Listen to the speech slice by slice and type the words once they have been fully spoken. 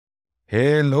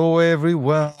Hello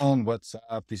everyone, what's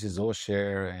up? This is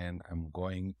Osher and I'm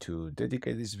going to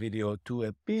dedicate this video to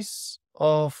a piece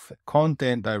of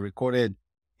content I recorded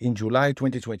in July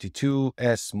 2022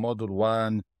 as Module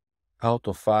 1 out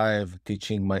of 5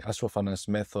 teaching my Astro-Finance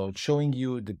method, showing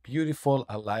you the beautiful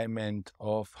alignment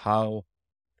of how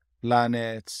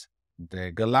planets,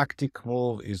 the galactic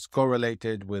move is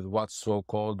correlated with what's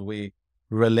so-called we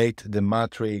relate the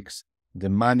matrix, the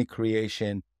money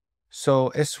creation. So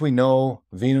as we know,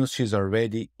 Venus is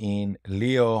already in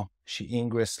Leo. She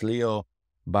ingressed Leo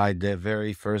by the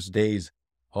very first days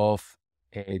of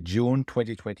June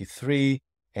 2023.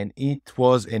 And it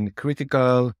was in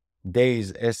critical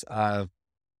days, as I've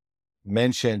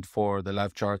mentioned for the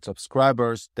live chart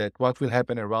subscribers, that what will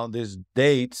happen around these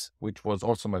dates, which was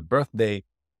also my birthday,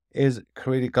 is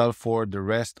critical for the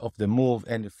rest of the move.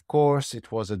 And of course,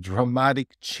 it was a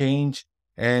dramatic change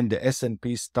and the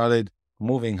S&P started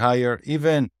moving higher.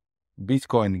 Even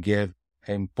Bitcoin gave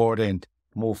an important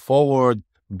move forward.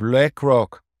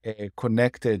 BlackRock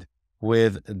connected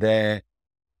with the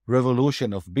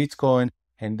revolution of Bitcoin.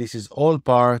 And this is all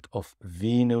part of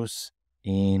Venus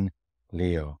in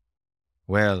Leo.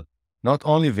 Well, not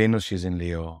only Venus is in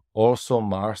Leo, also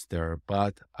Mars there,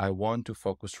 but I want to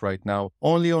focus right now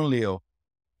only on Leo.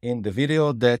 In the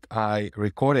video that I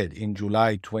recorded in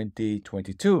July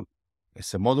 2022,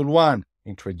 it's a Module 1,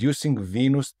 introducing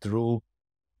Venus through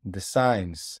the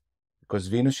signs, because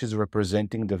Venus is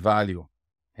representing the value.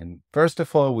 And first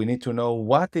of all, we need to know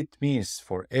what it means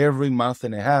for every month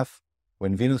and a half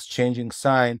when Venus changing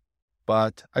sign.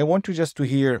 But I want you just to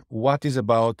hear what is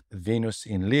about Venus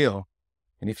in Leo.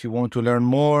 And if you want to learn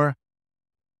more,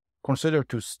 consider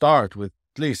to start with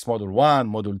at least Module 1,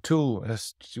 Module 2,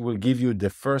 as it will give you the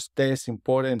first taste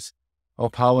importance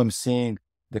of how I'm seeing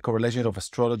the correlation of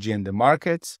astrology and the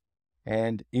markets.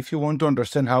 And if you want to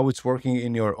understand how it's working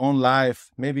in your own life,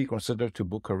 maybe consider to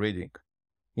book a reading.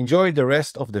 Enjoy the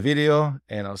rest of the video,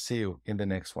 and I'll see you in the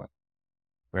next one.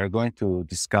 We're going to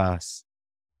discuss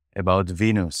about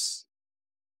Venus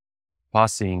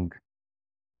passing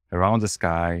around the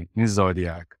sky in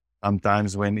zodiac.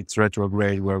 Sometimes when it's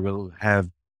retrograde, where we'll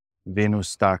have Venus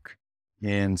stuck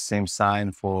in same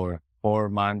sign for 4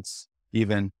 months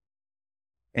even.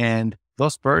 And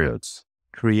those periods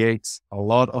creates a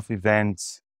lot of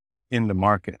events in the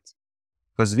market,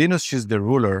 because Venus is the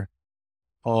ruler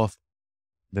of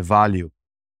the value.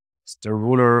 It's the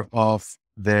ruler of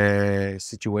the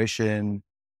situation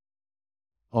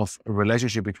of a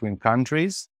relationship between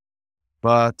countries,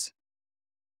 but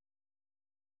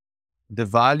the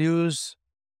values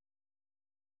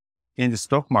in the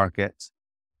stock market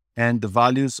and the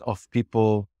values of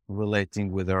people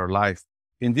relating with their life.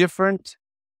 In different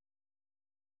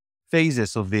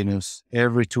phases of Venus,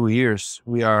 every 2 years,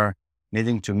 we are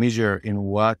needing to measure in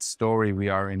what story we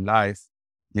are in life.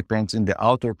 Depends on the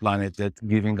outer planet that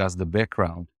giving us the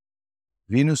background.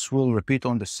 Venus will repeat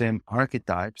on the same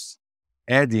archetypes,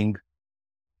 adding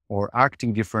or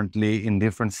acting differently in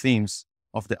different themes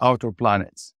of the outer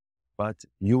planets. But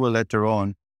you will later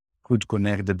on could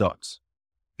connect the dots.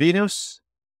 Venus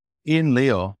in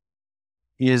Leo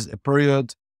is a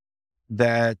period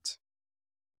that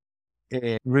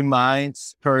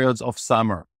reminds periods of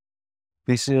summer.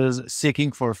 This is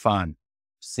seeking for fun,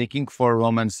 seeking for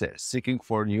romances, seeking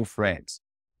for new friends,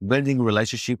 building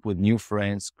relationship with new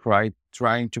friends,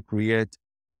 trying to create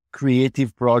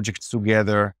creative projects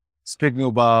together, speaking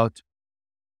about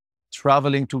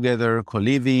traveling together,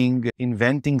 co-living,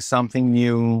 inventing something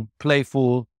new,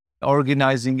 playful,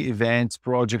 organizing events,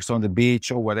 projects on the beach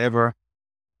or whatever.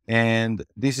 And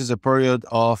this is a period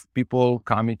of people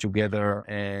coming together,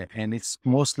 and it's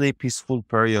mostly peaceful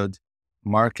period.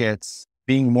 Markets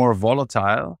being more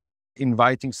volatile,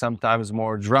 inviting sometimes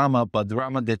more drama, but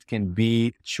drama that can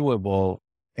be chewable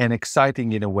and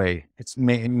exciting in a way. It's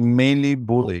mainly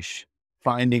bullish,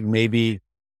 finding maybe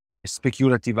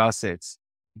speculative assets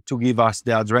to give us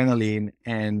the adrenaline,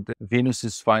 and Venus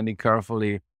is finding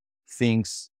carefully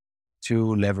things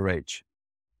to leverage.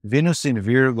 Venus in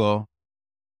Virgo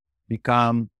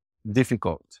become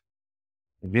difficult.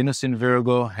 Venus in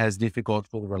Virgo has difficult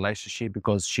for relationship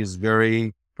because she's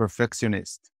very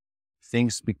perfectionist.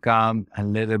 Things become a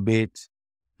little bit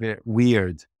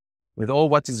weird. With all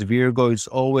what is Virgo, it's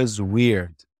always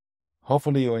weird.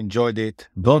 Hopefully you enjoyed it.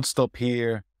 Don't stop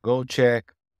here. Go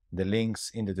check the links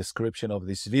in the description of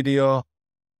this video.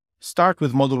 Start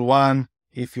with Module 1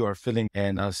 if you are feeling,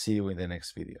 and I'll see you in the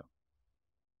next video.